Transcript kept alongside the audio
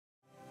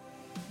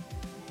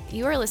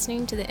You are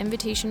listening to the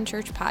Invitation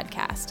Church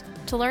podcast.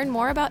 To learn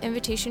more about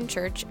Invitation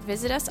Church,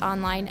 visit us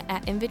online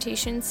at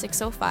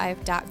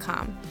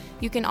invitation605.com.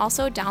 You can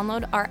also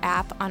download our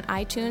app on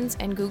iTunes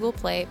and Google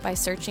Play by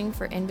searching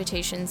for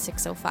Invitation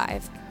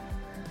 605.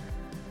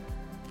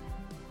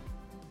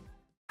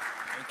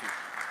 Thank you.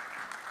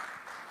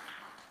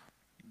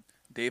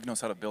 Dave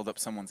knows how to build up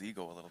someone's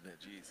ego a little bit.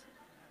 Jeez.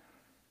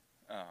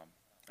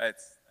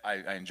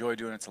 I enjoy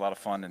doing it. It's a lot of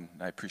fun, and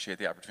I appreciate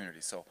the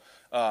opportunity. So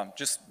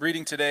just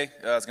reading today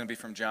is going to be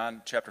from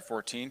John chapter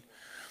 14.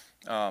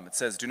 It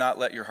says, "Do not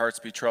let your hearts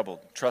be troubled.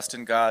 Trust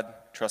in God.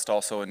 Trust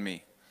also in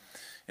me.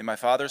 In my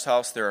Father's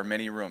house there are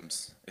many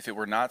rooms. If it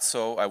were not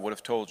so, I would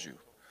have told you.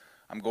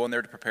 I'm going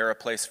there to prepare a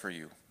place for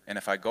you. And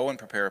if I go and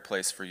prepare a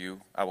place for you,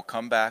 I will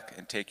come back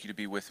and take you to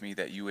be with me,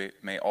 that you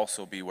may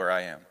also be where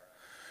I am.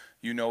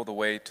 You know the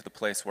way to the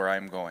place where I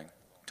am going."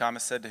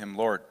 Thomas said to him,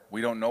 "Lord,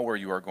 we don't know where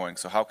you are going,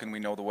 so how can we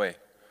know the way?"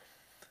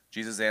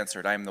 Jesus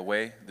answered, "I am the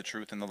way, the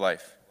truth, and the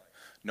life.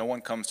 No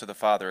one comes to the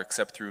Father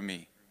except through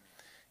me.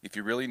 If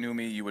you really knew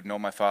me, you would know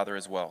my Father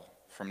as well.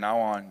 From now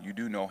on, you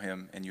do know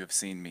him, and you have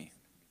seen me."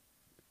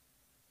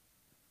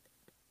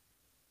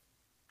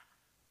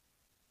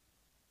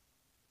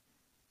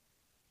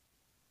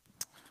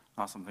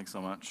 Awesome, thanks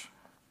so much.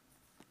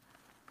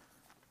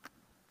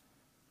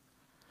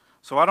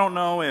 So I don't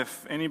know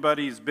if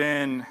anybody's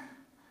been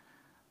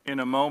in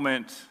a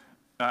moment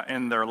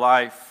in their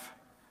life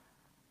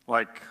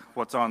like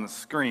what's on the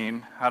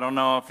screen. I don't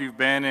know if you've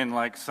been in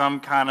like some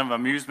kind of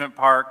amusement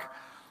park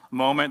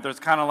moment. There's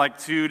kind of like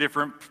two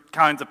different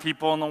kinds of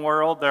people in the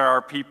world. There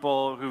are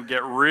people who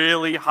get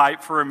really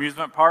hyped for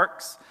amusement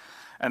parks,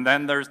 and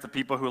then there's the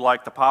people who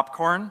like the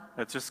popcorn.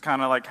 It's just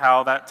kind of like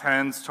how that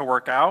tends to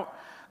work out.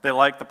 They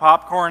like the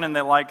popcorn and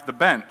they like the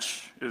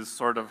bench is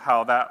sort of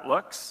how that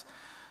looks.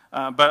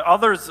 But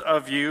others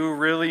of you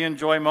really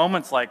enjoy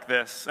moments like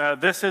this.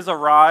 This is a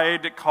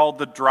ride called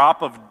the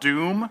Drop of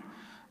Doom.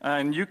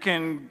 And you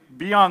can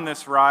be on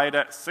this ride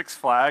at Six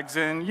Flags,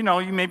 and you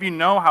maybe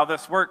know how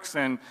this works,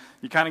 and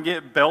you kind of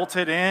get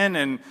belted in,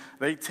 and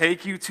they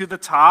take you to the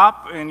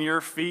top, and your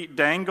feet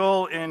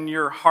dangle, and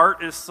your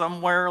heart is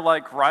somewhere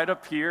like right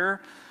up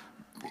here,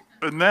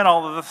 and then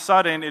all of a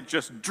sudden it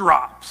just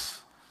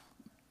drops,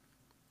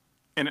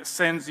 and it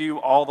sends you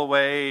all the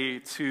way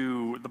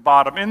to the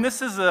bottom. And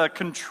this is a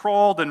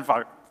controlled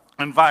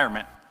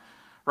environment,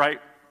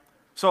 right?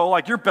 So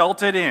like you're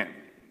belted in.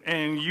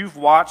 And you've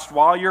watched,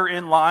 while you're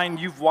in line,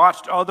 you've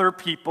watched other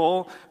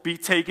people be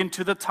taken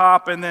to the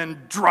top and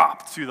then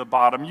dropped to the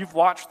bottom. You've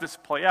watched this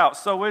play out.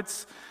 So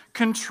it's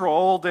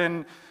controlled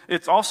and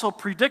it's also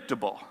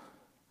predictable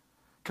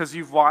because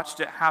you've watched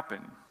it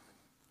happen.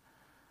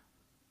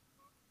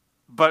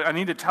 But I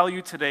need to tell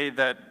you today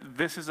that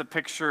this is a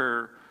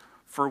picture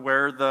for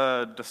where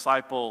the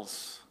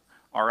disciples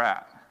are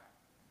at.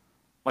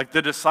 Like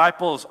the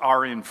disciples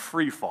are in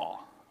free fall.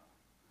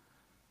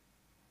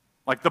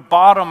 Like the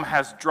bottom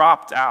has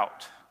dropped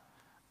out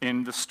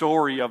in the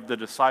story of the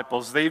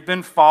disciples. They've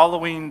been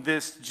following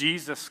this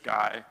Jesus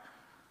guy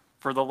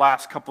for the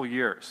last couple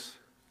years.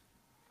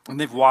 And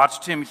they've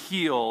watched him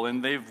heal,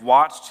 and they've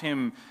watched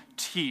him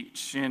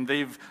teach, and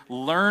they've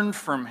learned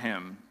from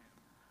him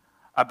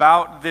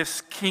about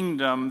this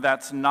kingdom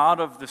that's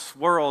not of this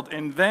world.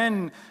 And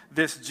then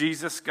this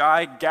Jesus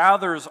guy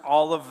gathers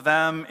all of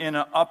them in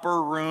an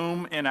upper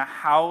room in a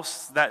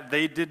house that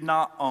they did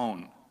not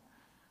own,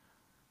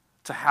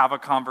 to have a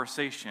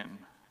conversation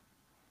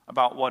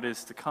about what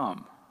is to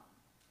come.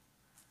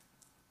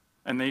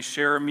 And they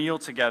share a meal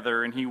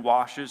together, and he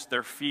washes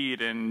their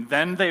feet, and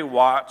then they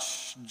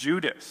watch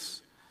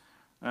Judas,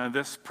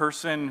 this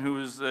person who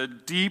is a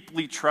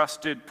deeply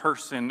trusted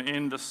person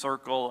in the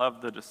circle of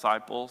the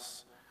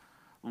disciples,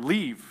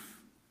 leave.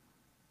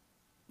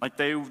 Like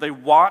they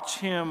watch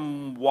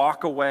him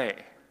walk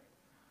away.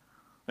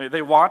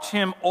 They watch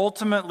him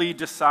ultimately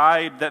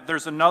decide that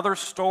there's another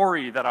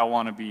story that I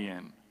want to be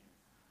in.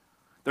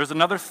 There's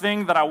another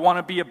thing that I want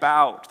to be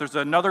about. There's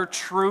another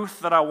truth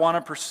that I want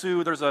to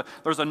pursue. There's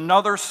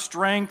another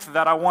strength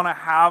that I want to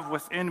have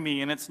within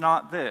me, and it's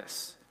not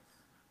this.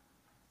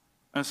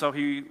 And so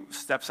he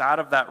steps out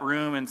of that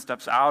room and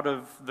steps out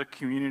of the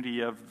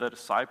community of the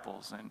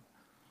disciples. And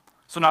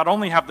so not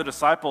only have the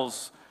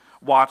disciples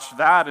watched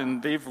that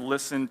and they've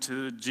listened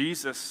to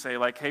Jesus say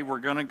like, hey, we're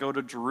going to go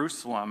to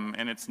Jerusalem,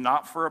 and it's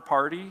not for a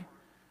party.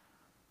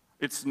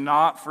 It's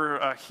not for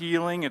a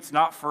healing. It's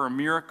not for a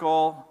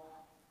miracle.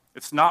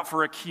 It's not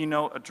for a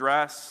keynote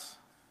address.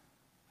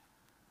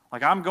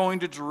 Like, I'm going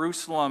to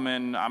Jerusalem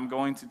and I'm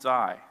going to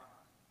die.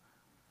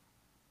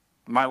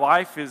 My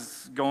life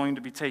is going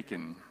to be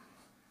taken.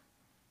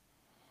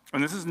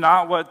 And this is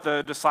not what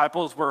the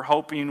disciples were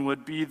hoping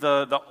would be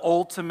the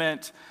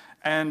ultimate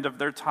end of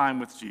their time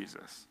with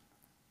Jesus.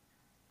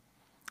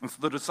 And so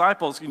the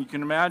disciples, you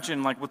can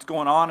imagine like what's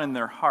going on in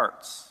their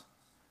hearts.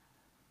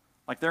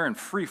 Like they're in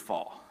free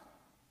fall.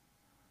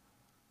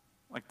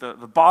 Like the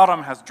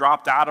bottom has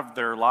dropped out of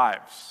their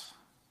lives.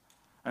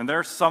 And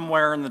they're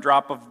somewhere in the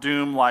drop of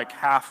doom, like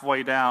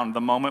halfway down, the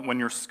moment when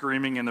you're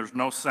screaming and there's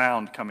no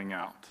sound coming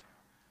out.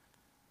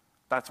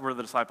 That's where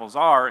the disciples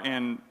are,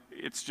 and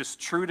it's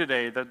just true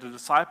today that the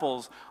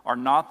disciples are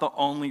not the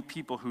only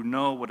people who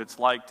know what it's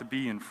like to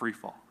be in free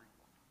fall.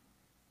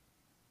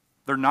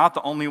 They're not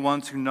the only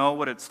ones who know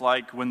what it's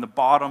like when the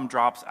bottom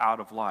drops out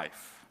of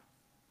life.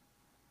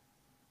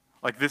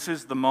 Like, this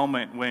is the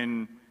moment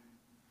when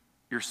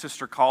your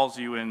sister calls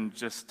you and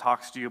just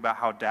talks to you about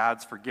how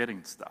dad's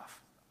forgetting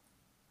stuff.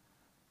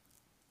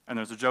 And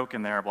there's a joke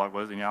in there, like,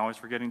 wasn't he always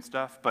forgetting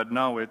stuff? But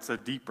no, it's a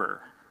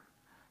deeper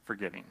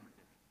forgetting.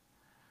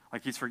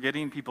 Like, he's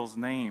forgetting people's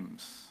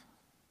names.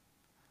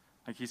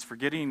 Like, he's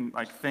forgetting,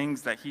 like,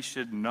 things that he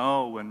should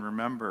know and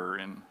remember.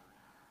 And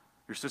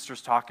your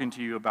sister's talking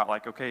to you about,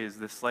 like, okay, is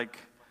this, like,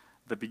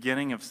 the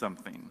beginning of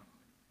something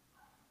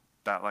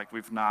that, like,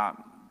 we've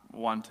not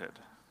wanted?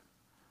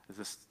 Is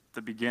this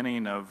the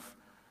beginning of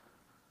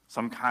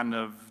some kind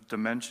of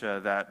dementia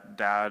that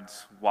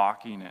dad's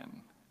walking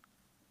in?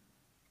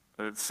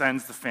 It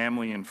sends the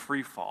family in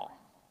free fall.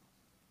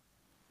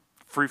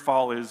 Free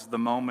fall is the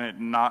moment,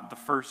 not the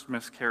first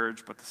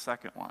miscarriage, but the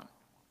second one.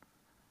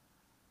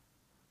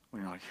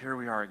 When you're like, here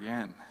we are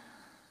again.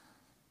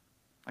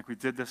 Like, we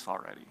did this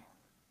already.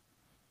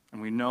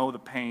 And we know the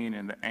pain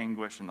and the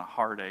anguish and the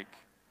heartache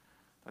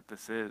that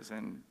this is.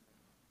 And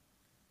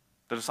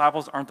the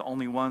disciples aren't the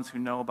only ones who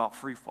know about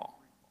free fall.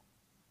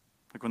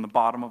 Like, when the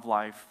bottom of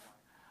life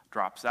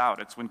drops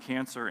out, it's when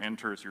cancer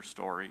enters your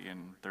story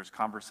and there's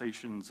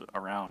conversations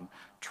around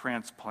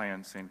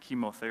transplants and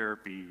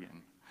chemotherapy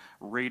and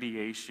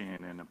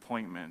radiation and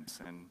appointments.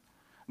 And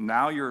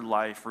now your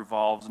life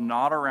revolves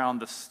not around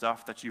the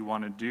stuff that you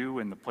want to do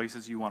and the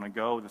places you want to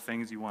go, the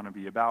things you want to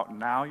be about.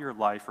 Now your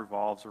life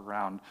revolves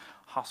around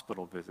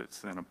hospital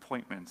visits and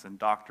appointments and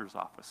doctor's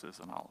offices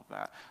and all of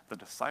that. The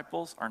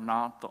disciples are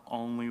not the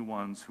only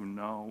ones who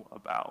know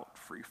about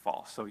free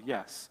fall. So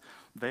yes,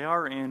 they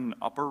are in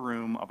upper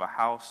room of a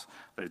house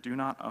they do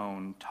not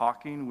own,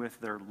 talking with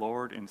their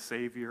Lord and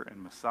Savior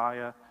and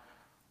Messiah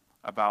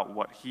about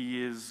what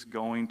he is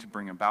going to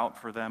bring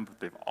about for them, but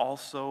they've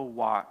also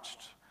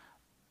watched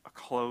a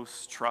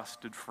close,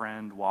 trusted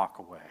friend walk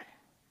away.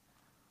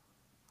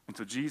 And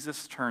so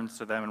Jesus turns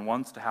to them and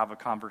wants to have a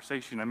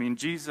conversation. I mean,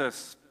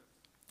 Jesus,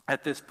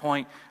 at this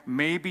point,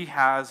 maybe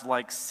has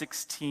like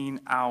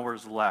 16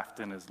 hours left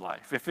in his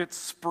life. If it's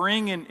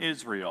spring in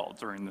Israel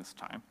during this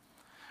time,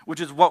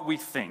 which is what we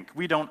think,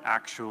 we don't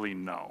actually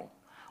know.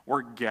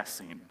 We're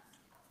guessing.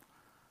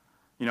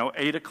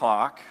 8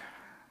 o'clock,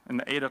 in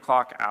the 8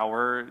 o'clock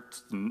hour,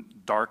 it's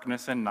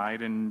darkness and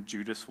night, and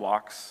Judas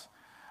walks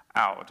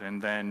out.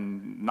 And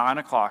then 9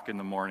 o'clock in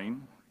the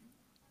morning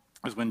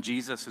is when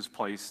Jesus is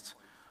placed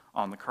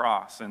on the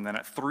cross. And then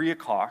at 3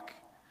 o'clock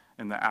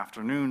in the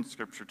afternoon,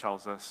 Scripture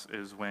tells us,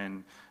 is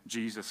when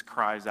Jesus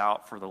cries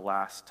out for the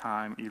last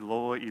time,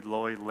 Eloi,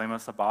 Eloi, lema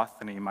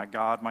sabachthani, my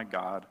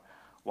God,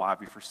 why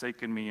have you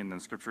forsaken me? And then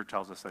Scripture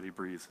tells us that he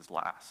breathes his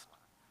last.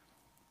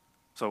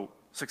 So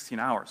 16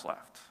 hours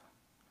left.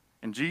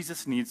 And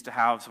Jesus needs to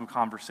have some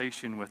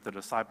conversation with the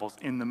disciples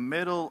in the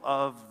middle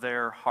of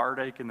their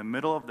heartache, in the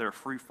middle of their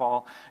free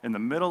fall, in the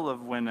middle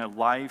of when a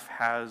life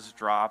has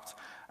dropped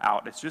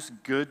out. It's just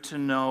good to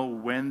know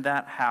when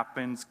that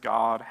happens,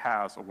 God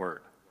has a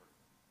word.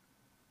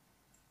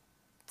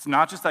 It's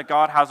not just that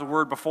God has a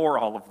word before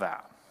all of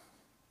that,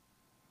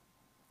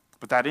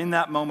 but that in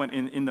that moment,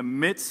 in the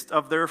midst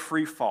of their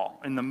free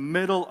fall, in the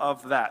middle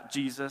of that,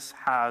 Jesus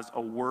has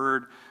a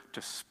word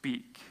to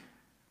speak.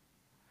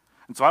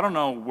 And so I don't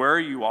know where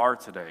you are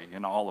today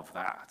in all of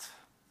that,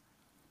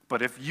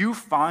 but if you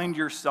find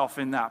yourself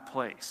in that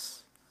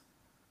place,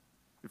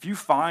 if you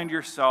find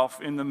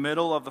yourself in the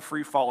middle of the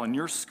free fall and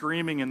you're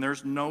screaming and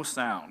there's no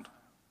sound,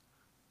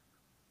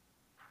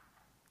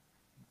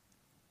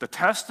 the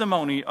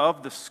testimony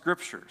of the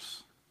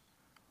Scriptures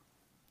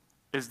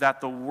is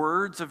that the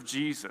words of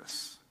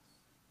Jesus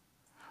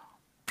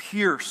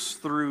pierce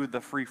through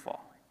the free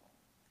fall.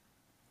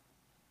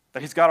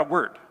 That he's got a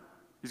word.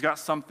 He's got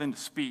something to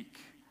speak.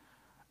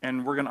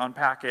 And we're going to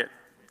unpack it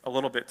a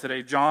little bit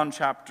today. John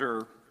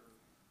chapter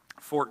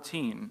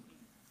 14.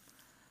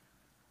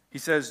 He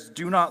says,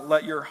 do not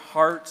let your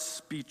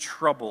hearts be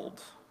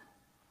troubled.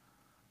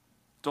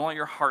 Don't let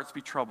your hearts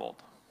be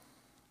troubled.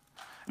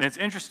 And it's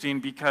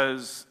interesting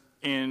because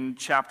in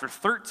chapter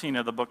 13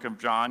 of the book of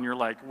John, you're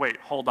like,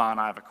 wait, hold on,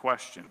 I have a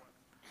question.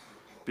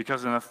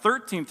 Because in the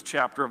 13th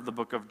chapter of the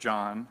book of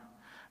John,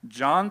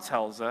 John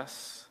tells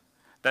us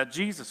that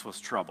Jesus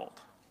was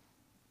troubled.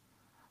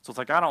 So it's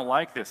like, I don't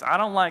like this. I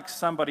don't like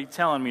somebody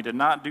telling me to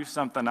not do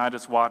something I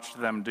just watched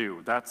them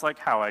do. That's like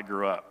how I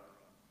grew up.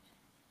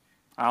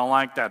 I don't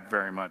like that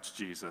very much,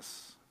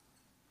 Jesus.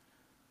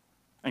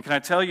 And can I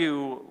tell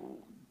you,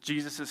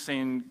 Jesus is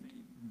saying,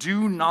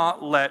 do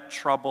not let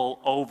trouble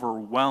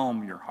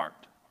overwhelm your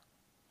heart.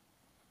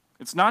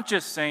 It's not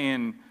just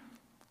saying,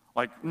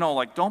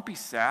 don't be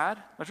sad.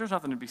 There's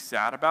nothing to be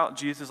sad about.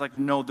 Jesus is like,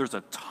 no, there's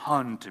a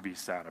ton to be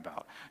sad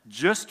about.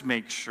 Just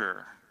make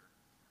sure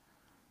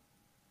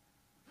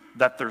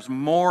that there's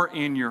more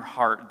in your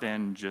heart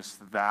than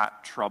just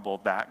that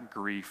trouble, that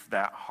grief,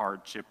 that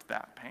hardship,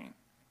 that pain.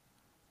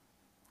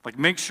 Like,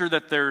 make sure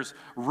that there's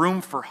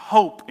room for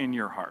hope in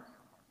your heart.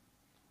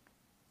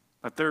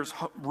 That there's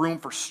room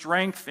for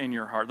strength in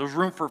your heart. There's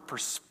room for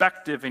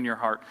perspective in your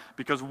heart.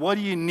 Because what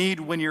do you need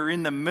when you're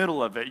in the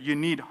middle of it? You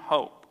need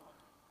hope.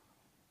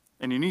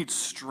 And you need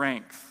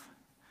strength.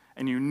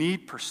 And you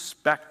need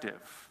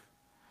perspective.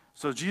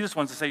 So Jesus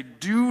wants to say,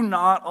 do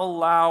not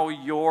allow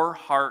your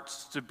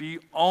hearts to be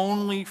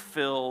only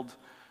filled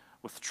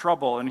with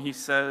trouble. And he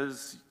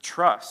says,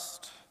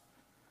 trust.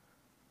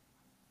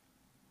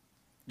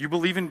 You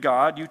believe in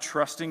God, you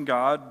trust in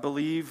God,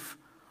 believe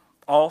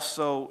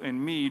also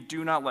in me.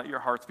 Do not let your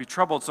hearts be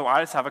troubled. So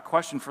I just have a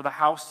question for the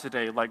house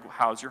today. Like,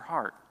 how's your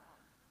heart?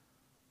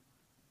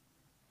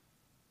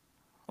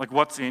 Like,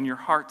 what's in your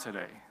heart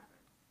today?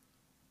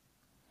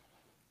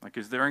 Like,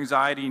 is there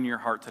anxiety in your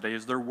heart today?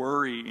 Is there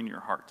worry in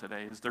your heart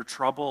today? Is there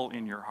trouble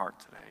in your heart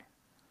today?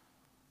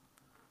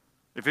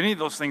 If any of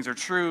those things are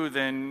true,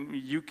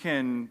 then you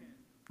can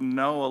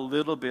know a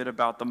little bit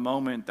about the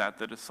moment that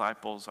the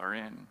disciples are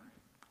in.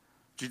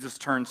 Jesus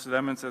turns to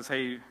them and says,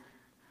 hey,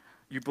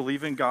 you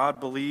believe in God,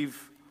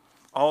 believe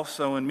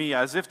also in me,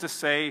 as if to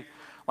say,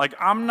 like,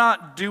 I'm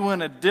not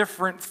doing a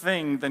different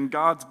thing than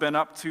God's been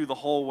up to the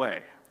whole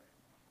way.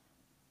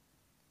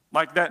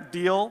 Like that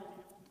deal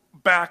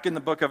back in the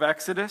book of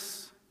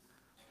Exodus,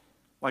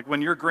 like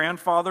when your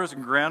grandfathers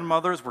and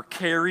grandmothers were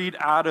carried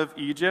out of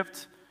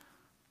Egypt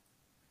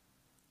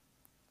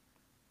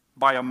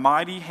by a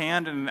mighty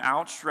hand and an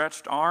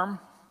outstretched arm,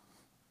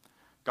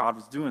 God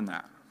was doing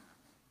that.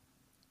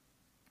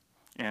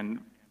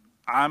 And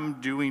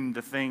I'm doing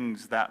the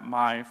things that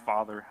my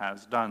Father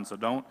has done. So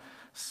don't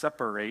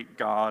separate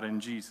God and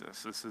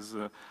Jesus. This is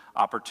an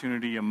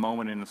opportunity, a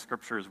moment in the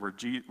Scriptures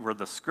where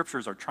the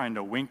Scriptures are trying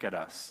to wink at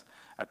us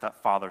at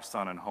that Father,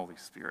 Son, and Holy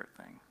Spirit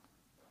thing.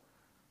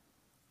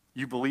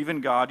 You believe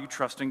in God, you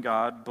trust in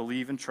God,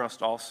 believe and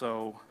trust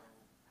also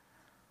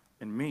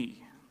in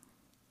me.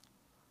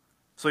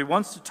 So he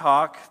wants to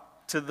talk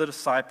to the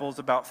disciples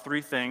about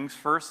three things.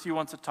 First, he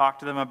wants to talk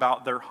to them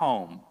about their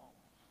home.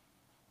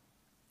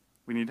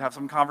 We need to have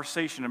some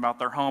conversation about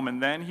their home.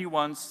 And then he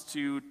wants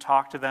to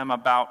talk to them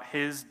about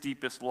his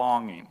deepest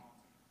longing.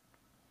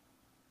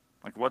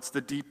 Like, what's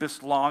the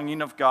deepest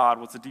longing of God?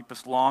 What's the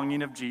deepest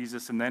longing of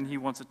Jesus? And then he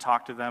wants to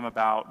talk to them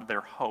about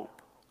their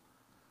hope.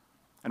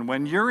 And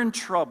when you're in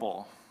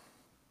trouble,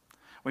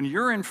 when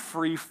you're in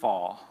free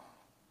fall,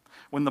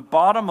 when the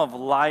bottom of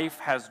life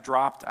has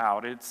dropped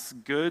out, it's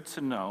good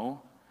to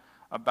know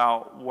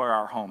about where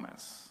our home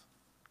is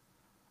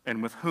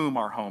and with whom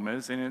our home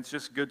is. And it's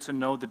just good to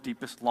know the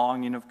deepest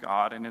longing of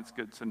God, and it's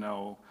good to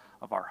know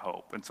of our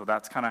hope. And so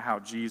that's kind of how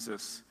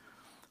Jesus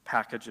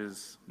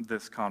packages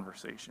this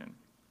conversation.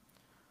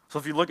 So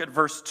if you look at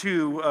verse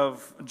 2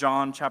 of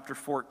John chapter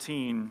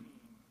 14,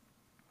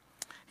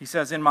 he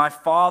says, in my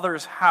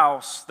Father's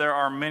house there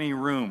are many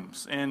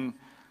rooms. And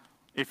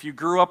if you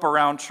grew up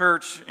around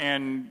church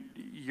and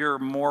you're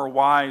more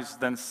wise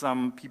than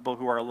some people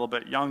who are a little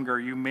bit younger,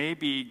 you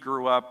maybe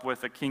grew up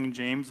with a King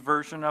James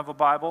version of a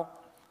Bible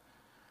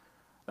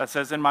that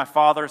says, in my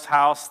Father's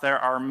house there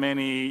are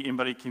many,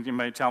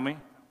 anybody tell me?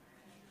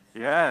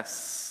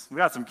 Yes, we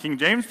got some King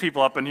James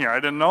people up in here.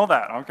 I didn't know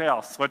that. Okay,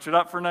 I'll switch it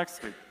up for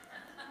next week.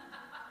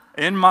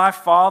 In my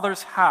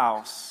Father's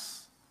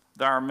house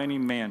there are many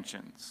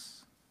mansions.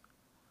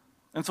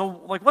 And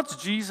so, like, what's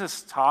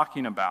Jesus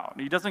talking about?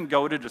 He doesn't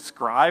go to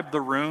describe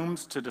the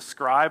rooms, to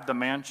describe the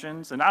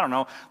mansions. And I don't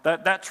know,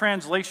 that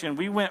translation,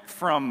 we went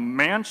from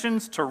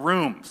mansions to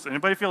rooms.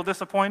 Anybody feel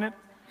disappointed?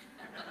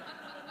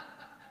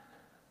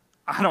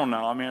 I don't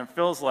know. I mean, it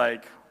feels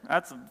like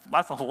that's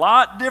a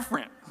lot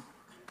different.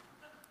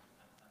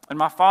 In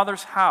my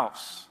Father's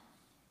house,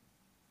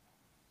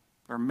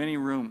 there are many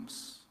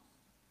rooms.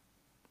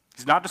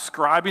 He's not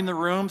describing the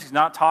rooms. He's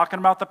not talking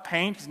about the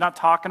paint. He's not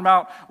talking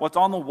about what's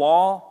on the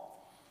wall.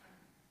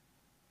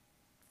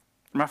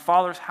 In my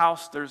Father's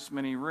house, there's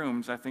many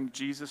rooms. I think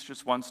Jesus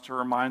just wants to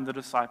remind the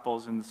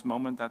disciples in this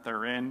moment that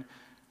they're in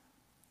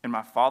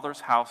my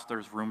Father's house,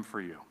 there's room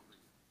for you.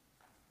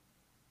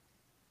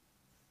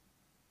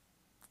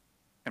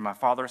 In my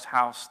Father's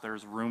house,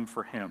 there's room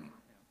for him.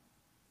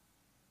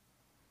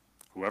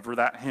 Whoever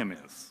that him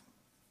is,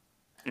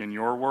 in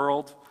your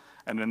world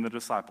and in the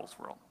disciples'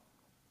 world.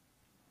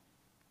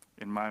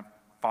 In my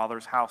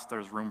Father's house,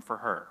 there's room for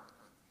her.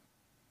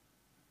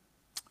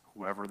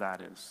 Whoever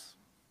that is.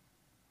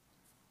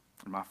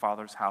 In my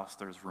Father's house,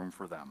 there's room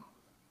for them.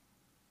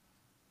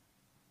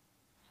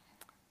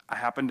 I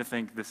happen to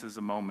think this is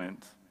a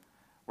moment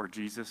where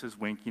Jesus is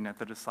winking at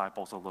the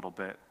disciples a little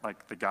bit,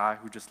 like the guy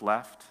who just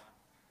left.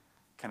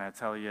 Can I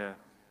tell you,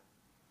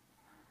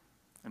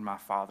 in my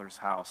Father's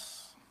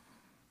house,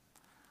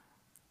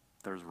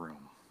 there's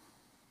room.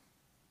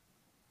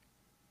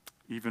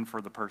 Even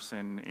for the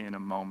person in a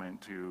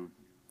moment who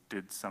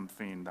did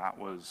something that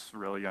was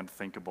really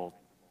unthinkable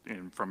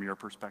from your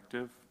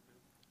perspective.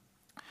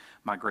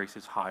 My grace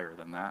is higher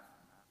than that.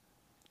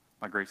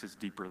 My grace is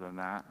deeper than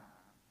that.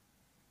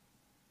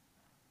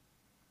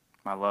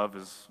 My love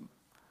is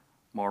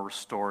more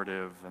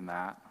restorative than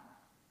that.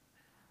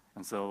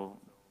 And so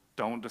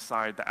don't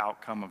decide the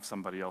outcome of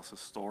somebody else's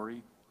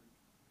story.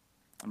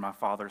 In my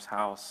Father's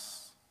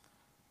house,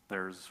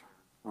 there's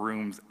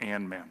rooms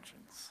and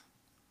mansions.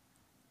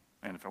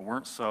 And if it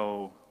weren't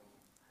so,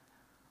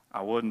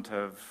 I wouldn't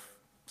have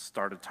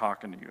started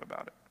talking to you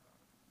about it.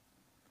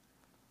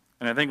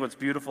 And I think what's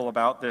beautiful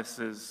about this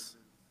is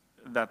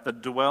that the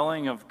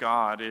dwelling of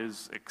God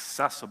is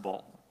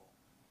accessible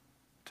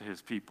to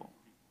his people.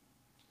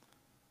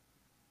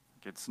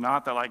 It's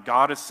not that like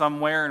God is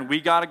somewhere and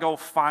we got to go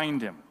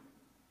find him.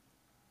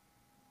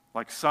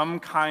 Like some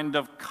kind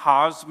of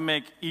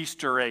cosmic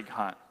Easter egg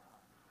hunt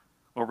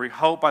where we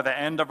hope by the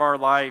end of our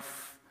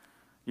life,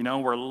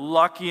 we're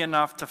lucky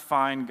enough to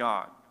find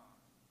God.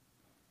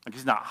 Like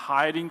he's not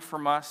hiding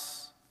from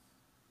us.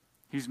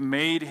 He's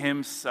made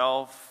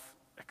himself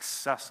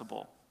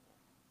accessible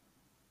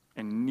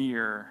and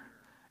near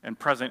and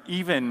present,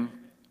 even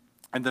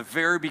in the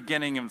very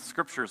beginning of the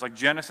scriptures, like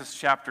Genesis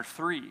chapter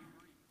 3.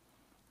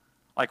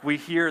 Like we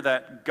hear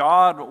that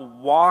God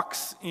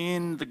walks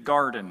in the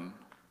garden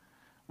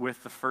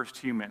with the first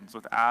humans,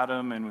 with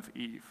Adam and with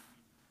Eve.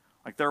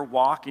 Like they're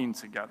walking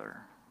together,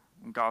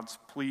 and God's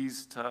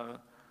pleased to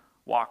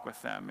walk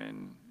with them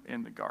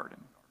in the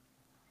garden.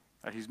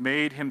 That he's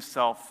made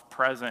himself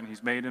present,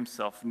 he's made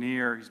himself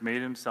near, he's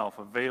made himself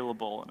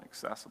available and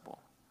accessible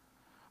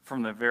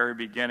from the very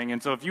beginning.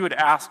 And so if you would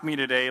ask me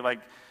today,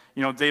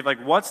 Dave,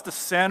 what's the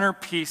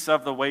centerpiece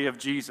of the way of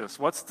Jesus?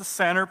 What's the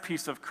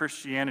centerpiece of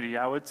Christianity?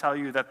 I would tell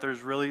you that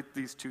there's really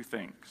these two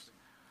things.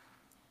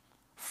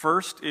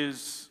 First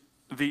is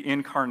the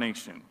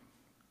incarnation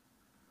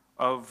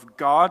of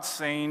God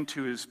saying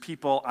to his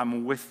people,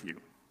 I'm with you.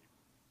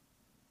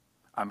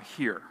 I'm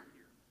here.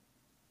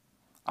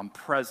 I'm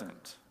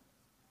present.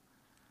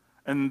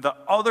 And the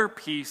other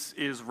piece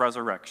is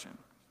resurrection.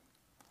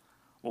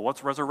 Well,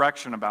 what's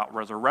resurrection about?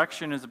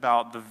 Resurrection is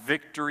about the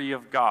victory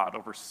of God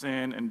over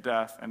sin and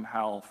death and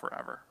hell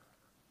forever.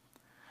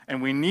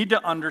 And we need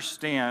to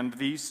understand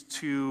these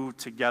two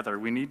together.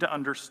 We need to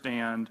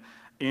understand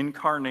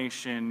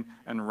incarnation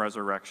and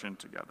resurrection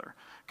together.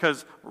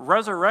 Because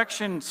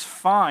resurrection's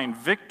fine,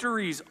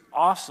 victory's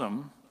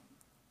awesome,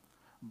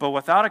 but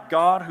without a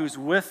God who's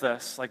with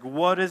us,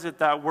 what is it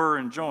that we're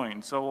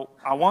enjoying? So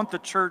I want the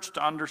church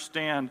to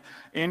understand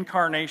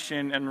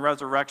incarnation and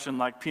resurrection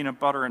like peanut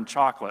butter and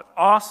chocolate.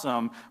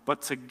 Awesome,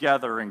 but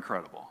together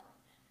incredible.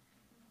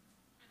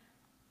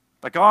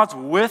 That God's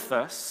with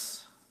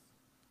us,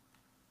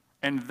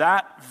 and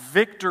that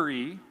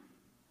victory,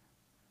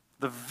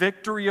 the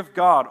victory of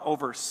God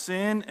over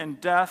sin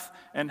and death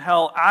and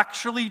hell,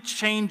 actually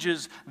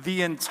changes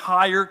the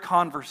entire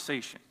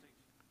conversation.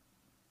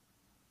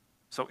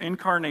 So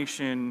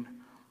incarnation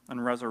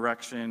and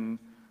resurrection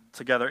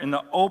together. In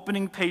the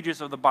opening pages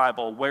of the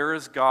Bible, where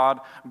is God?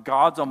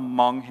 God's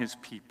among his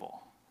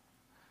people.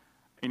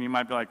 And you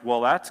might be like,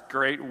 well, that's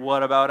great.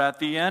 What about at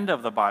the end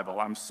of the Bible?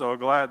 I'm so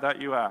glad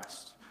that you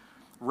asked.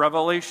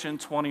 Revelation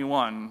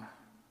 21.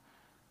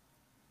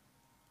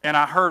 And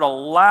I heard a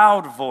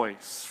loud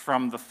voice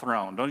from the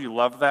throne. Don't you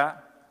love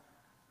that?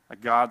 That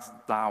God's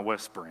not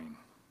whispering.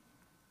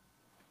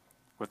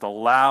 With a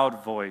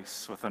loud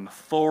voice, with an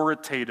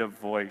authoritative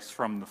voice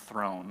from the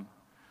throne,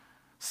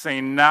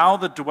 saying, now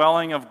the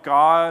dwelling of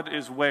God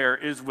is where?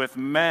 Is with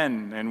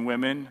men and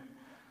women,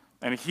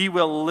 and he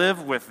will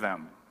live with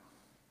them.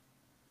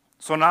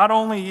 So not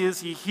only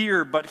is he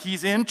here, but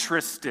he's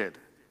interested.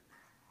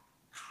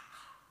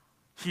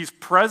 He's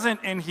present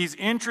and he's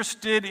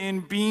interested in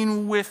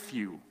being with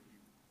you,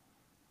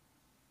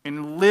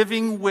 in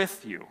living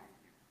with you.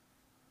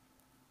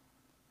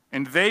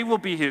 And they will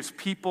be his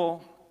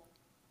people,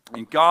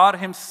 and God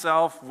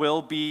himself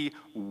will be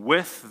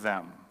with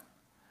them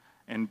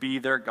and be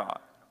their God.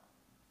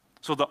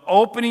 So the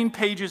opening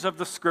pages of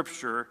the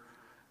scripture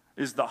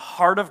is the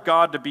heart of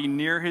God to be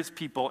near his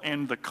people,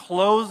 and the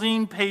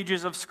closing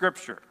pages of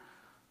scripture,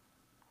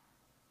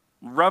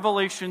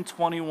 Revelation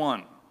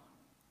 21,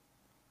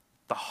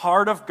 the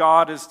heart of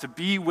God is to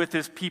be with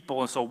his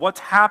people. And so what's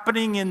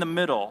happening in the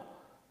middle?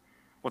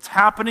 What's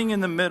happening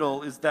in the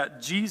middle is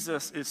that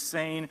Jesus is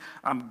saying,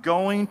 I'm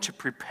going to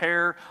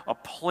prepare a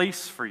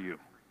place for you.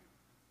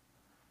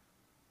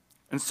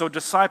 And so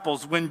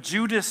disciples, when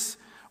Judas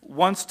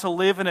wants to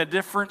live in a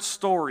different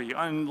story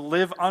and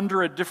live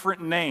under a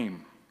different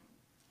name,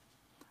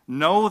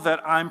 know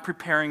that I'm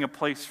preparing a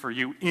place for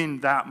you in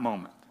that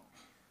moment.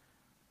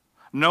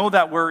 Know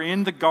that we're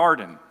in the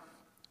garden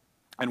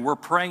and we're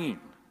praying.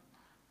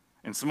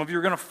 And some of you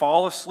are going to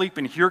fall asleep,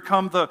 and here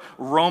come the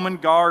Roman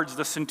guards,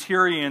 the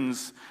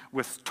centurions,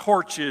 with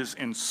torches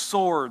and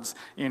swords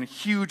and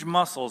huge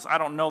muscles. I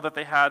don't know that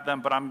they had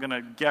them, but I'm going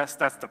to guess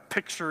that's the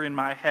picture in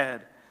my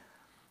head.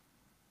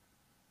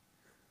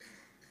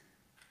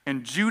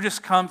 And Judas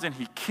comes and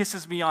he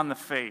kisses me on the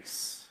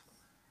face.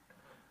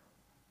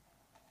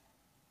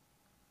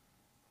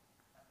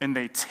 And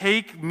they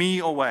take me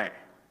away.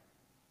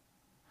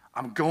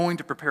 I'm going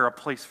to prepare a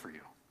place for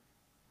you.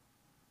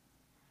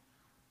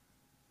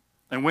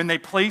 And when they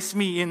place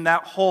me in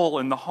that hole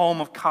in the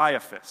home of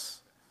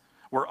Caiaphas,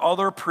 where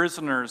other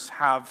prisoners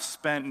have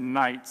spent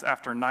nights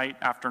after night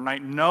after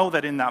night, know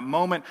that in that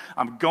moment,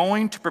 I'm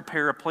going to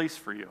prepare a place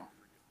for you.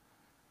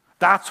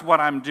 That's what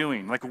I'm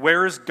doing.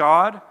 Where is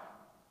God?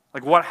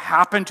 Like, what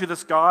happened to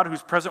this God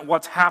who's present?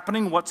 What's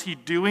happening? What's he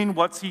doing?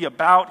 What's he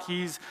about?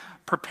 He's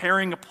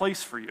preparing a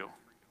place for you.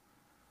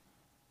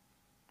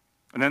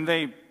 And then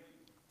they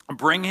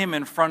bring him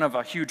in front of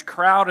a huge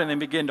crowd, and they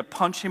begin to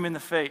punch him in the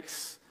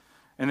face.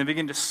 And they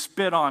begin to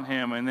spit on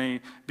him, and they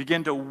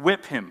begin to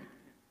whip him.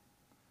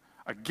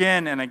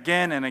 Again and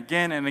again and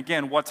again and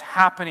again. What's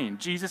happening?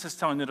 Jesus is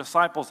telling the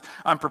disciples,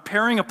 I'm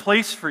preparing a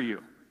place for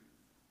you.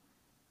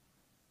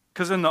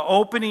 Because in the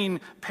opening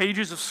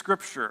pages of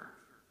Scripture,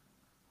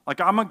 like,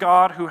 I'm a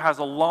God who has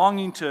a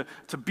longing to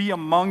be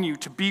among you,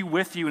 to be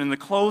with you. And in the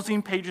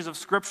closing pages of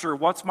Scripture,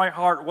 what's my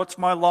heart? What's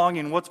my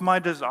longing? What's my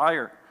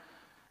desire?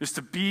 Is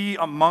to be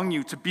among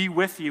you, to be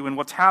with you. And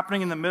what's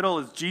happening in the middle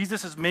is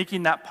Jesus is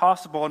making that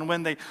possible. And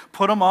when they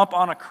put him up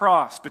on a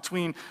cross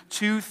between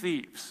two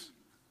thieves,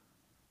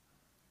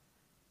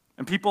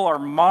 and people are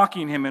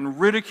mocking him and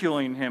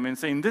ridiculing him and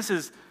saying,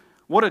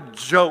 what a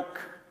joke.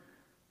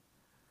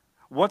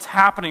 What's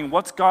happening?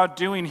 What's God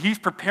doing? He's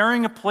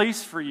preparing a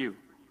place for you.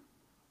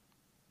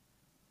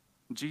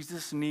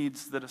 Jesus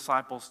needs the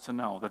disciples to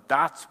know that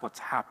that's what's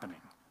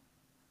happening.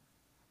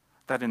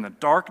 That in the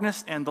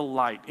darkness and the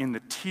light, in the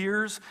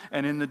tears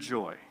and in the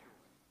joy,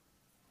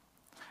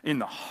 in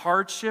the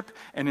hardship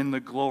and in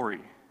the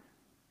glory,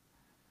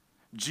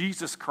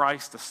 Jesus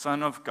Christ, the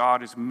Son of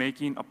God, is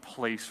making a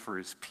place for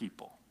his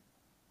people.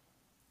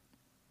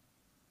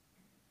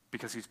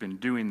 Because he's been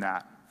doing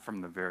that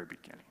from the very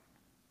beginning.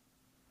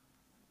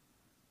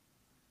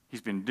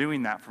 He's been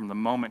doing that from the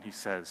moment he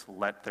says,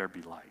 let there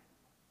be light,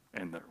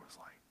 and there was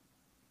light.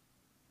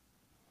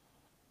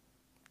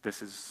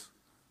 This is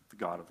the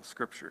God of the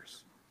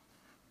Scriptures.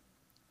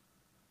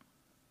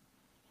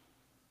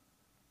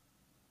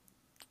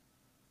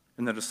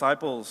 And the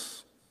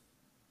disciples,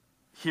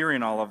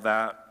 hearing all of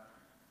that,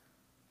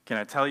 can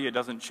I tell you it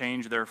doesn't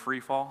change their free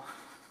fall?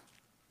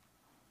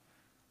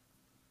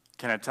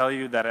 Can I tell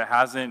you that it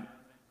hasn't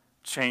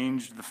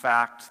changed the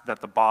fact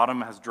that the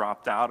bottom has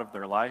dropped out of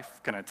their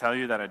life? Can I tell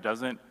you that it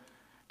doesn't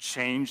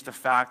change the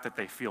fact that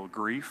they feel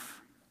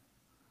grief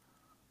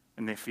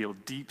and they feel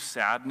deep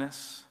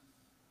sadness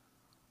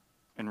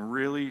and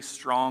really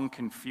strong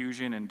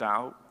confusion and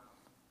doubt?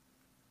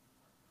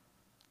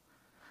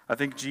 I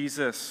think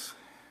Jesus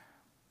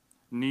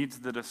needs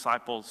the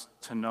disciples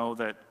to know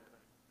that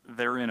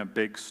they're in a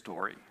big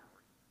story.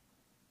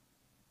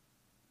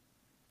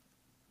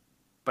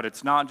 But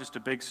it's not just a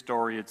big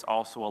story, it's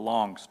also a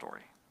long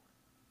story.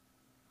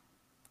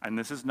 And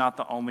this is not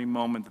the only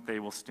moment that they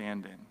will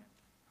stand in.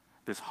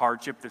 This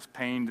hardship, this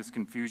pain, this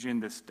confusion,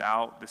 this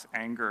doubt, this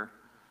anger,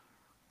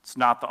 it's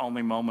not the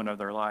only moment of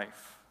their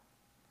life.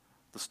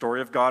 The story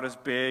of God is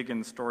big,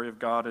 and the story of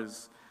God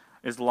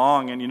is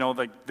long.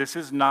 And this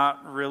is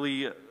not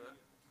really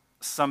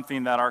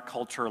something that our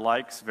culture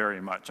likes very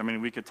much. I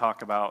mean, we could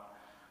talk about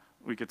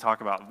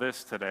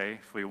this today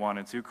if we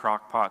wanted to,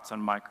 crock pots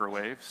and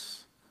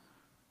microwaves.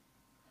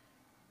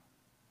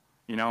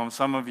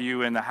 Some of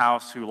you in the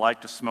house who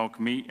like to smoke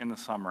meat in the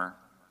summer,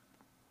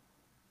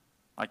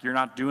 like, you're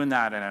not doing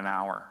that in an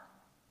hour.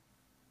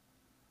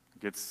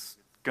 It's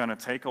going to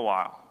take a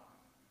while.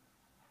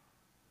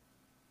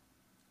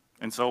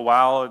 And so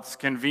while it's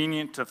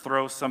convenient to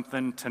throw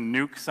something, to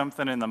nuke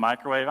something in the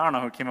microwave, I don't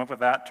know who came up with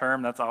that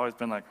term. That's always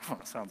been like, oh,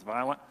 that sounds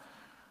violent.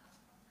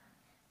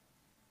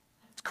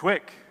 It's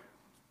quick.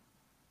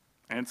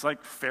 And it's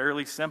like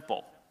fairly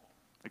simple.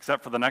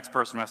 Except for the next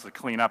person who has to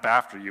clean up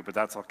after you, but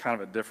that's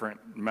kind of a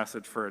different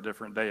message for a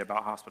different day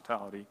about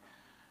hospitality.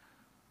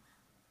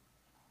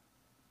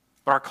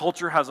 But our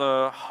culture has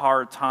a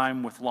hard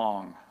time with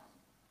long.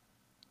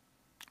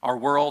 Our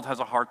world has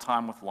a hard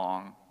time with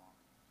long.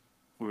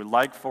 We would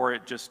like for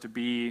it just to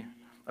be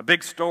a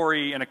big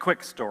story and a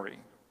quick story,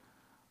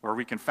 where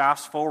we can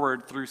fast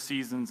forward through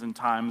seasons and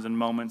times and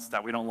moments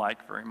that we don't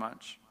like very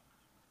much.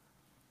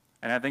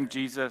 And I think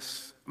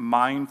Jesus,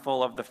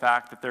 mindful of the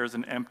fact that there's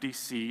an empty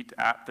seat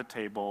at the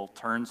table,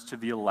 turns to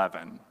the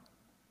 11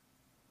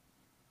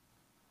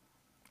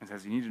 and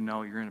says, you need to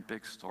know you're in a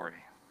big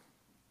story,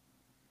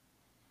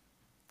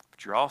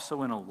 but you're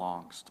also in a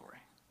long story.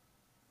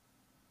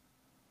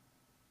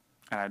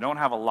 And I don't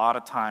have a lot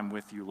of time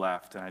with you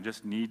left, and I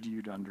just need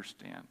you to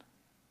understand.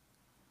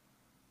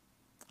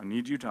 I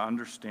need you to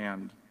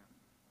understand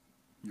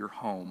your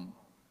home.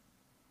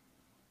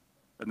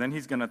 And then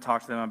he's going to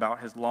talk to them about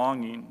his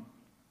longing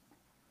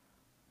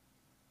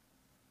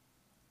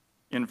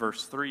in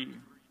verse 3.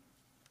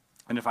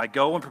 And if I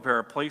go and prepare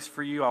a place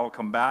for you, I will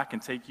come back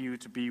and take you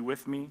to be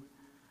with me,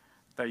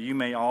 that you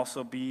may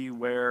also be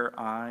where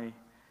I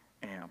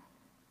am.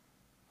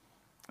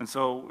 And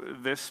so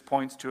this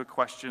points to a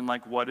question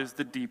like, what is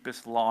the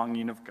deepest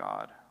longing of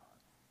God?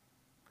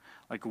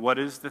 Like, what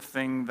is the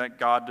thing that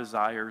God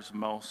desires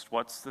most?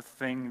 What's the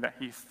thing that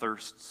he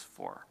thirsts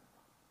for?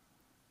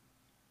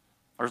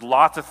 There's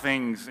lots of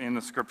things in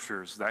the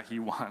Scriptures that he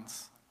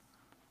wants,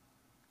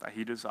 that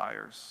he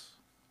desires.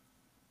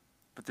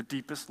 But the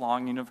deepest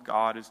longing of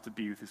God is to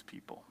be with his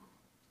people.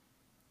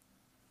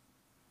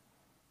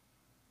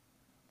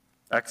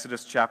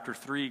 Exodus chapter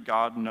 3,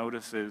 God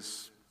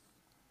notices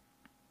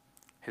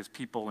his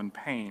people in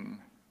pain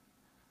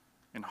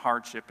in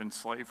hardship and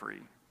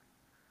slavery.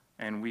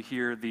 And we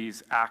hear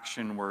these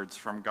action words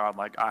from God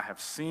like, I have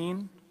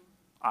seen,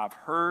 I've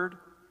heard,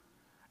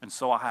 and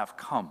so I have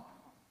come.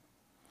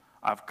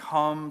 I've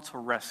come to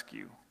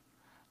rescue,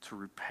 to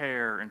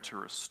repair, and to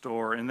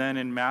restore. And then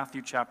in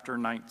Matthew chapter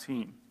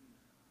 19,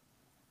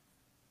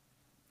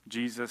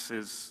 Jesus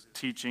is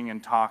teaching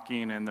and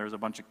talking, and there's a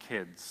bunch of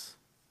kids.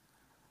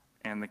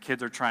 And the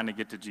kids are trying to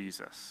get to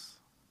Jesus.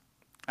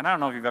 And I don't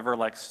know if you've ever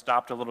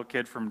stopped a little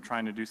kid from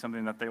trying to do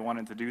something that they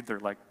wanted to do. They're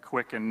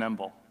quick and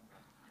nimble,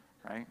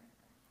 right?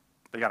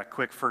 They got a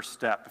quick first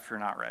step if you're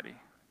not ready.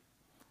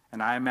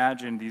 And I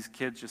imagine these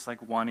kids just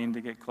wanting to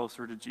get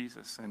closer to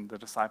Jesus. And the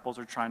disciples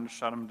are trying to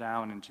shut them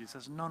down. And Jesus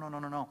says,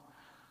 no.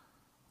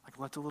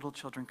 Let the little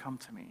children come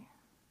to me.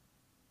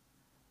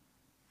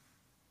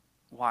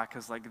 Why?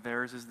 Because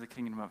theirs is the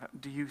kingdom of heaven.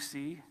 Do you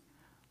see?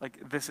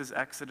 This is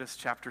Exodus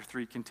chapter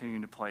 3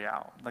 continuing to play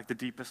out. The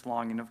deepest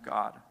longing of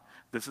God.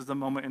 This is the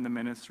moment in the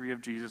ministry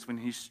of Jesus when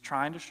he's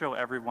trying to show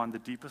everyone the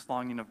deepest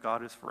longing of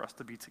God is for us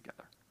to be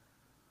together.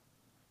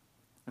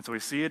 And so we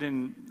see it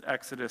in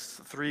Exodus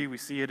 3, we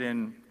see it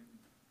in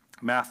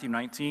Matthew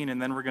 19,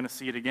 and then we're going to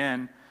see it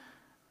again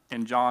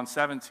in John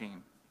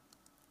 17.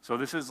 So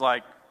this is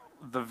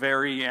the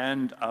very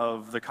end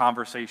of the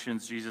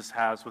conversations Jesus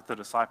has with the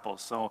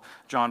disciples. So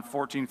John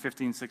 14,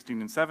 15, 16,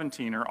 and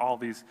 17 are all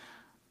these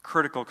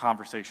critical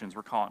conversations,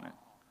 we're calling it.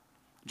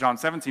 John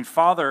 17,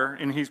 Father,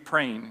 and he's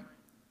praying,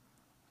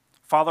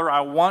 Father,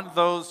 I want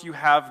those you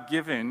have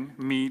given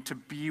me to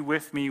be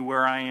with me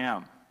where I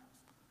am,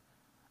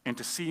 and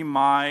to see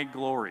my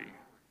glory,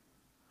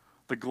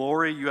 the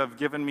glory you have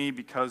given me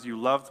because you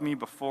loved me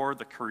before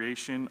the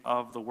creation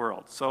of the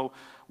world. So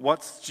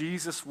what's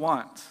Jesus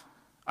want?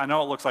 I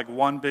know it looks like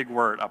one big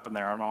word up in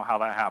there. I don't know how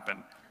that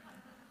happened.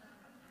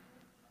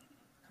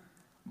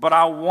 But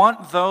I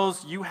want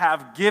those you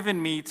have given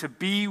me to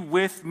be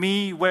with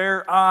me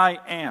where I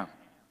am.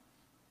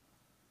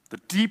 The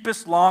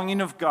deepest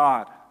longing of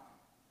God,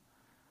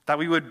 that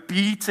we would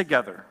be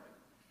together.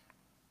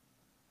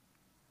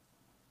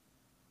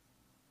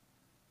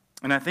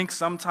 And I think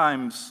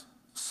sometimes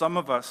some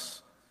of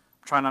us,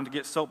 try not to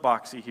get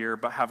soapboxy here,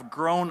 but have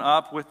grown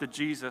up with the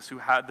Jesus who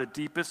had the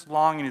deepest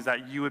longing is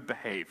that you would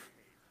behave.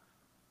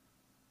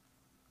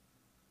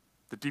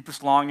 The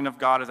deepest longing of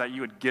God is that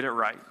you would get it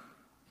right.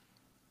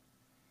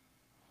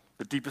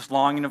 The deepest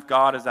longing of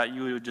God is that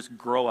you would just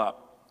grow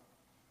up.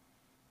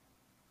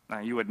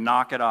 That you would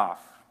knock it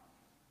off.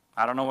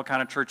 I don't know what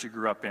kind of church you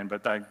grew up in,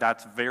 but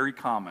that's very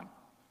common.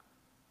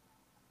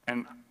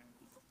 And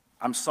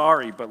I'm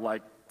sorry, but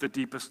the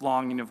deepest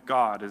longing of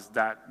God is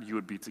that you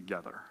would be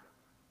together.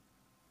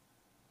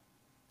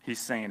 He's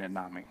saying it,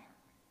 not me.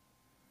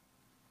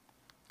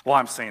 Well,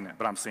 I'm saying it,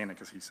 but I'm saying it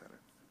because he said it.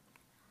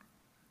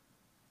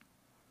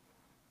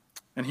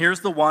 And here's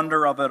the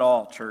wonder of it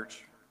all,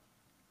 church.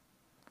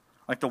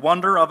 The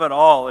wonder of it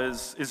all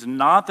is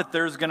not that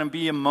there's going to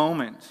be a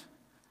moment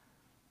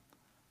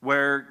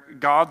where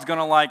God's going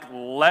to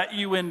let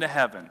you into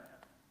heaven.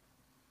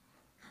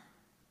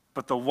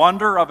 But the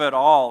wonder of it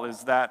all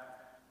is that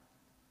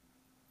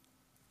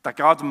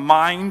God's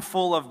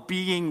mindful of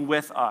being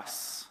with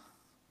us.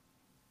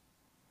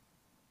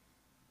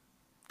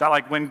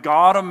 That when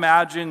God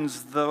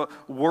imagines the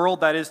world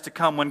that is to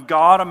come, when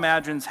God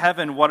imagines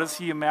heaven, what does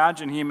he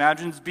imagine? He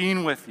imagines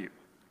being with you.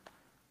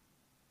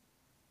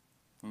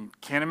 You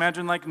can't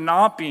imagine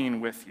not being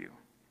with you.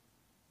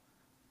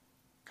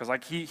 Because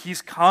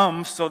he's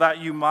come so that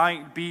you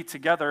might be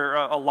together.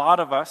 A lot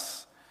of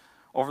us,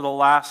 over the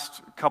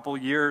last couple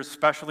years,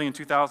 especially in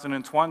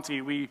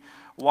 2020, we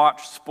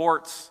watched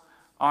sports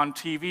on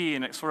TV,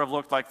 and it sort of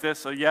looked like this.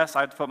 So yes,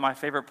 I had to put my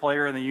favorite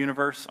player in the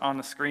universe on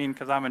the screen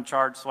because I'm in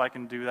charge, so I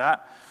can do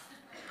that.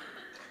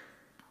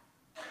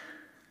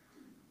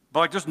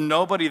 But there's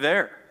nobody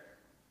there.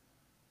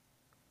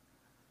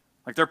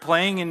 They're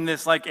playing in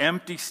this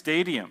empty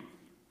stadium.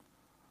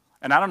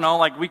 And I don't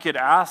know, we could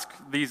ask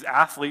these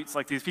athletes,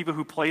 these people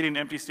who played in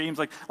empty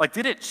stadiums,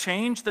 did it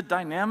change the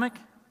dynamic?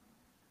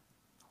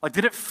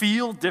 Did it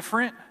feel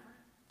different?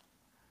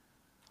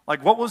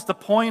 What was the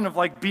point of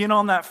being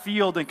on that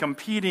field and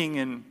competing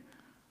and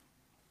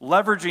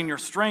leveraging your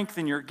strength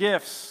and your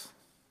gifts?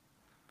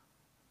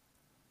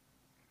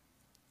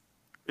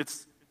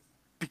 It's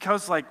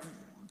because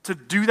to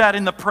do that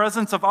in the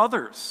presence of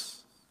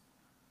others.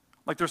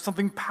 There's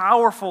something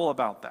powerful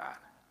about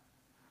that.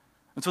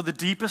 And so the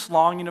deepest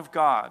longing of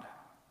God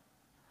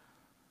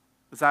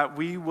is that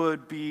we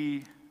would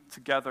be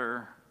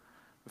together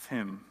with him.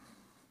 I'm going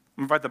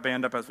to invite the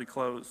band up as we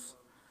close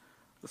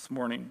this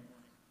morning.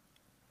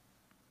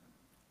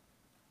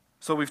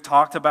 So we've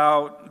talked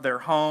about their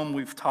home,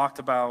 we've talked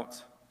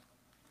about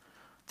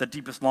the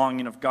deepest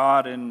longing of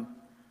God, and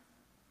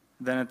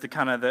then at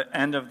the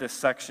end of this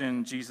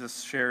section,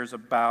 Jesus shares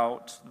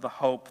about the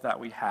hope that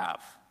we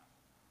have.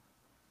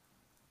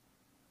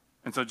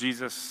 And so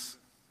Jesus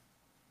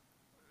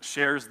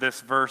shares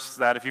this verse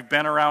that if you've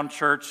been around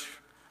church,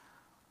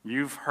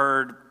 you've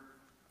heard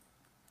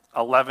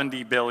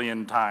 11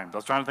 billion times. I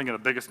was trying to think of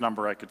the biggest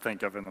number I could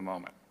think of in the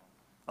moment.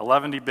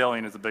 11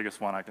 billion is the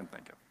biggest one I can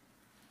think of.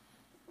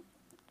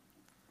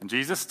 And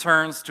Jesus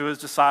turns to his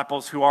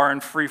disciples who are in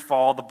free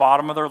fall. The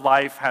bottom of their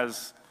life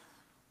has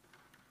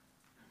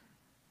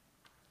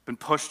been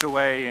pushed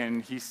away,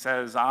 and he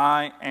says,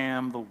 I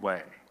am the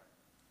way,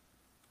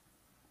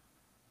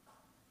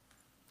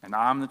 and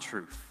I'm the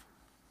truth,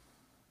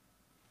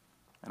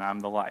 and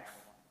I'm the life.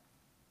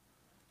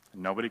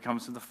 And nobody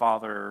comes to the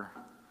Father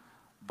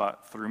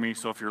but through me.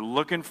 So if you're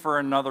looking for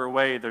another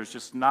way, there's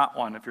just not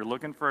one. If you're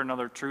looking for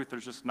another truth,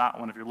 there's just not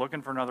one. If you're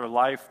looking for another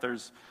life,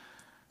 there's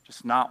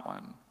just not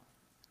one.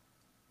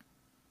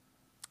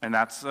 And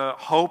that's a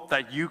hope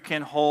that you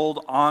can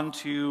hold on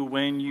to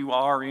when you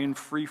are in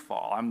free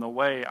fall. I'm the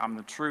way, I'm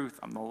the truth,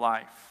 I'm the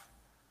life.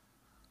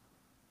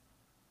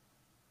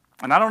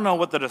 And I don't know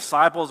what the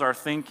disciples are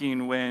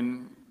thinking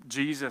when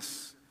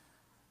Jesus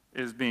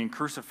is being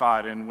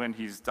crucified and when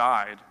he's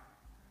died.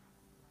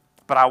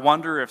 But I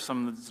wonder if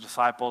some of the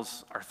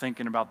disciples are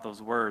thinking about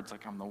those words,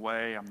 like, I'm the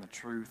way, I'm the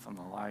truth, I'm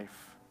the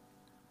life.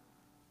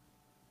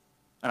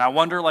 And I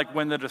wonder, like,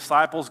 when the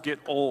disciples get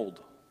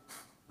old,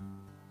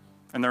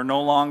 and they're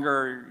no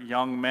longer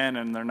young men,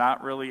 and they're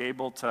not really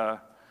able to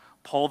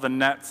pull the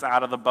nets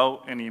out of the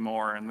boat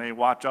anymore, and they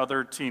watch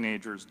other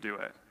teenagers do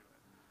it.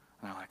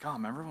 And they're like, oh,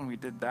 remember when we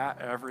did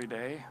that every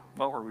day?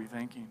 What were we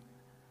thinking?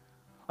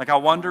 Like, I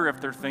wonder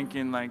if they're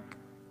thinking, like,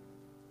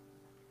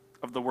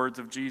 of the words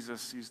of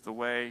Jesus. He's the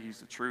way, he's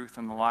the truth,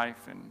 and the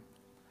life. And,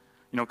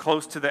 you know,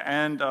 close to the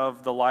end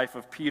of the life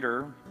of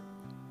Peter,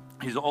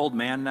 he's an old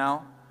man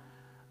now,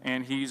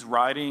 and he's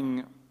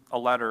writing a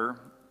letter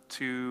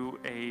to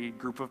a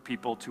group of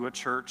people, to a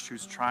church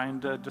who's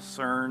trying to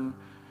discern,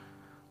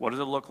 what does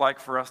it look like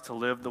for us to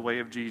live the way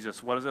of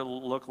Jesus? What does it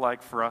look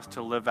like for us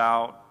to live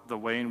out the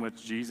way in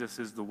which Jesus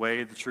is the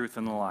way, the truth,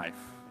 and the life?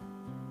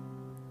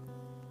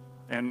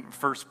 In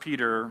 1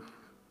 Peter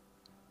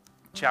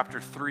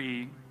chapter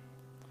 3,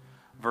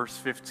 verse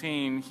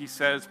 15, he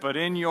says, but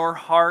in your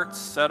hearts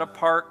set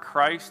apart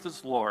Christ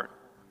as Lord,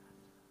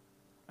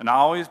 and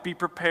always be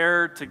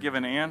prepared to give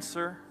an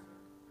answer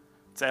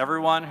to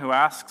everyone who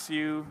asks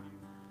you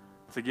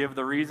to give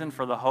the reason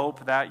for the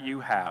hope that you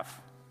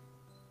have.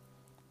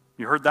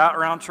 You heard that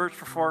around church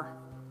before?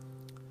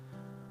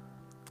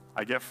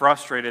 I get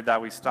frustrated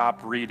that we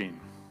stop reading.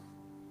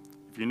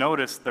 If you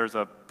notice, there's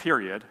a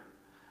period,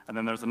 and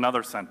then there's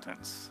another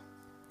sentence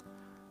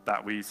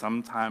that we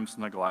sometimes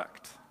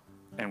neglect,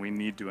 and we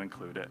need to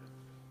include it.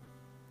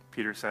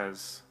 Peter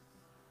says,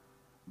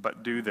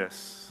 but do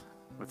this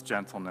with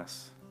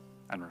gentleness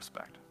and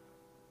respect.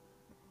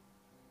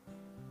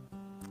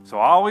 So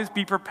always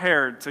be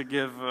prepared to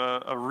give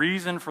a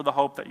reason for the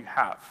hope that you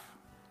have.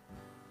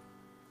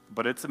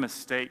 But it's a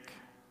mistake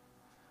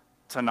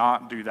to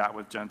not do that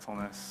with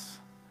gentleness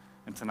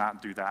and to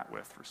not do that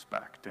with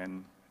respect.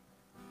 And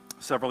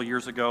several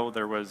years ago,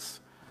 there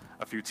was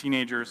a few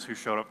teenagers who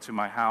showed up to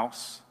my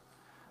house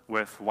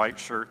with white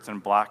shirts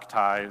and black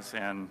ties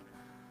and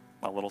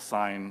a little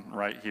sign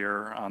right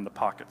here on the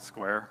pocket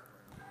square.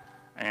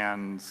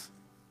 And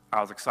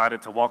I was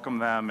excited to welcome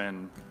them,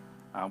 and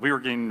we were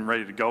getting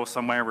ready to go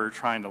somewhere. We were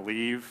trying to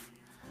leave,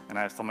 and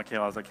I told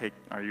Michaela, I was like, hey,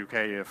 are you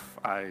okay if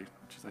I,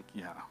 she's like,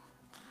 yeah.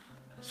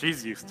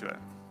 She's used to it.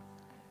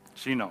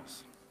 She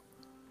knows.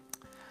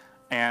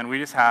 And we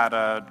just had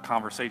a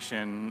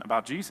conversation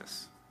about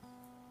Jesus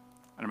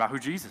and about who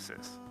Jesus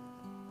is.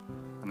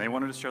 And they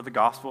wanted to share the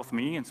gospel with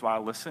me, and so I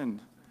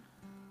listened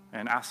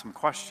and asked some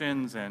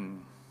questions,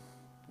 and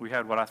we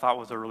had what I thought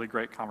was a really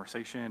great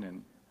conversation.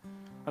 And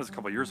that was a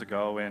couple years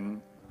ago,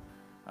 and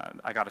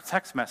I got a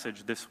text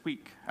message this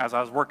week as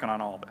I was working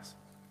on all this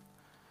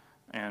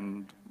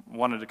and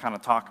wanted to kind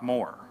of talk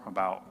more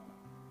about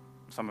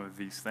some of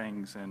these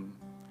things. And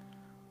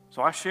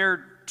so I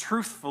shared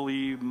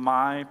truthfully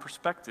my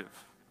perspective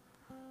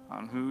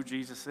on who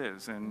Jesus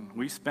is. And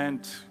we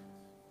spent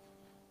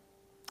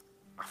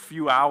a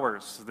few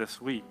hours this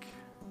week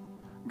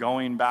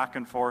going back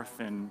and forth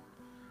and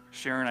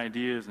sharing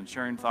ideas and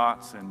sharing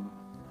thoughts. And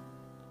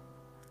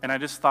I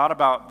just thought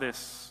about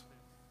this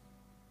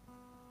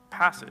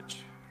passage,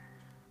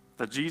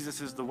 that Jesus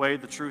is the way,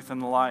 the truth,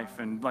 and the life.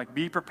 And like,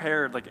 be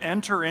prepared, like,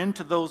 enter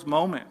into those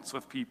moments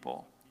with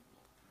people,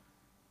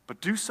 but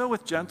do so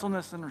with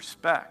gentleness and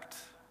respect,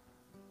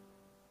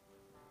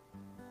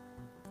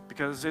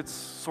 because it's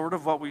sort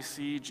of what we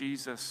see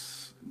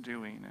Jesus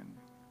doing. And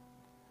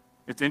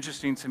it's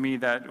interesting to me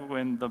that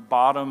when the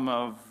bottom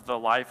of the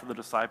life of the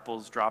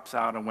disciples drops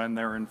out and when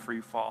they're in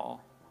free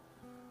fall,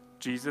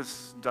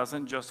 Jesus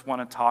doesn't just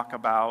want to talk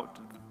about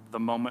the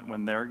moment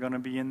when they're going to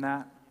be in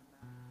that,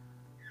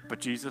 but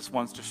Jesus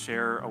wants to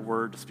share a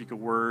word, to speak a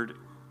word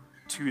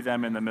to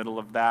them in the middle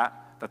of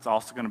that, that's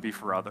also going to be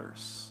for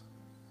others.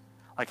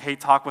 Like, hey,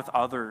 talk with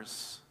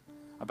others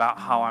about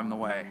how I'm the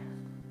way.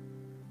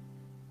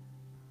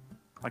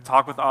 Like,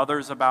 talk with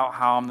others about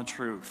how I'm the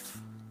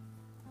truth.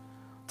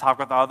 Talk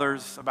with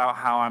others about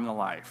how I'm the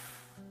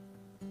life.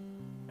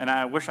 And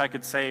I wish I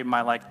could say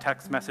my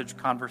text message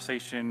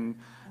conversation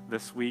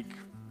this week,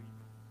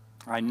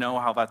 I know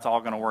how that's all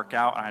going to work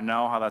out. I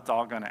know how that's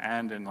all going to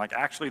end. And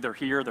actually they're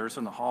here, they're just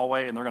in the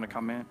hallway, and they're going to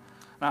come in.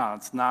 No,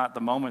 it's not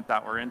the moment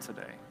that we're in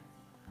today.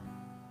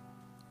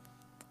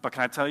 But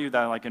can I tell you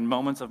that, like, in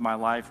moments of my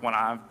life when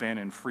I've been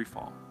in free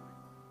fall,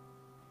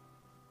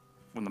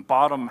 when the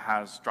bottom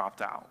has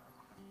dropped out,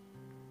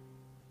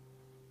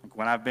 like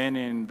when I've been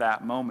in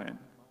that moment,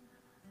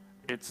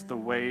 it's the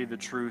way, the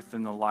truth,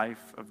 and the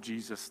life of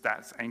Jesus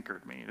that's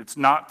anchored me. It's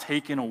not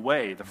taken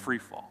away the free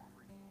fall,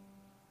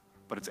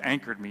 but it's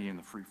anchored me in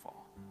the free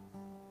fall.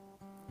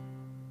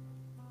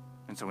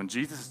 And so when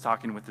Jesus is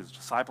talking with his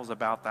disciples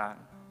about that,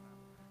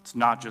 it's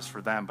not just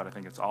for them, but I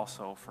think it's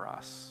also for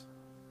us.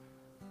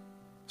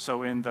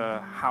 So in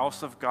the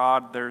house of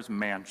God, there's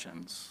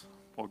mansions.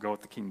 We'll go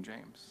with the King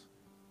James.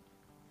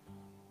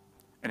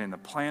 And in the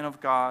plan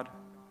of God,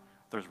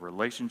 there's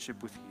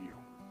relationship with you.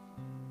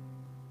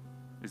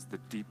 Is the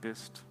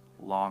deepest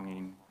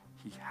longing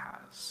he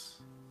has.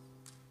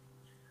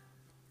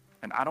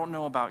 And I don't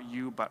know about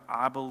you, but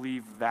I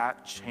believe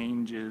that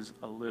changes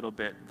a little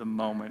bit the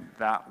moment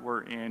that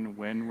we're in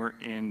when we're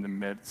in the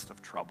midst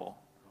of trouble.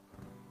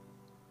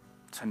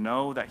 To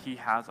know that he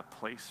has a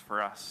place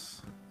for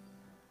us,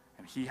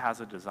 and he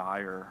has a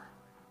desire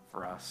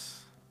for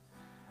us,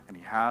 and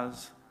he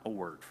has a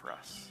word for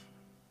us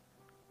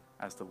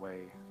as the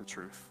way, the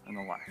truth, and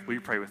the life. Will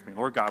you pray with me?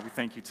 Lord God, we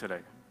thank you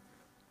today.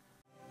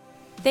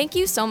 Thank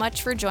you so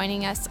much for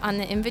joining us on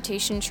the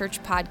Invitation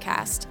Church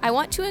podcast. I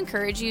want to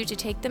encourage you to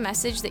take the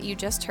message that you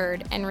just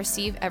heard and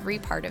receive every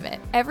part of it.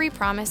 Every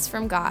promise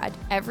from God,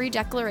 every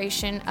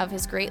declaration of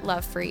his great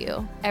love for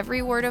you,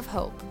 every word of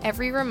hope,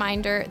 every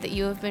reminder that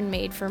you have been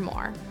made for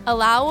more.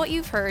 Allow what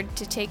you've heard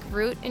to take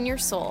root in your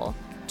soul,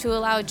 to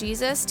allow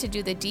Jesus to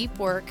do the deep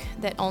work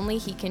that only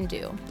he can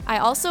do. I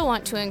also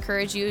want to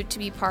encourage you to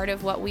be part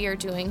of what we are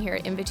doing here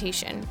at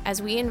Invitation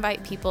as we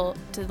invite people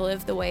to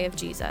live the way of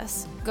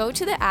Jesus. Go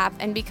to the app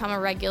and become a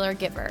regular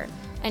giver,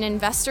 an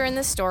investor in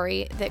the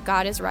story that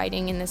God is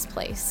writing in this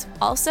place.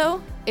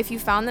 Also, if you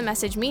found the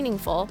message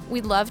meaningful,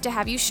 we'd love to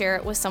have you share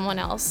it with someone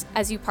else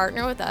as you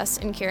partner with us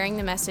in carrying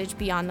the message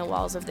beyond the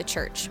walls of the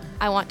church.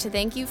 I want to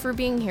thank you for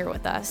being here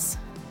with us.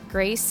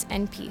 Grace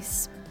and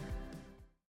peace.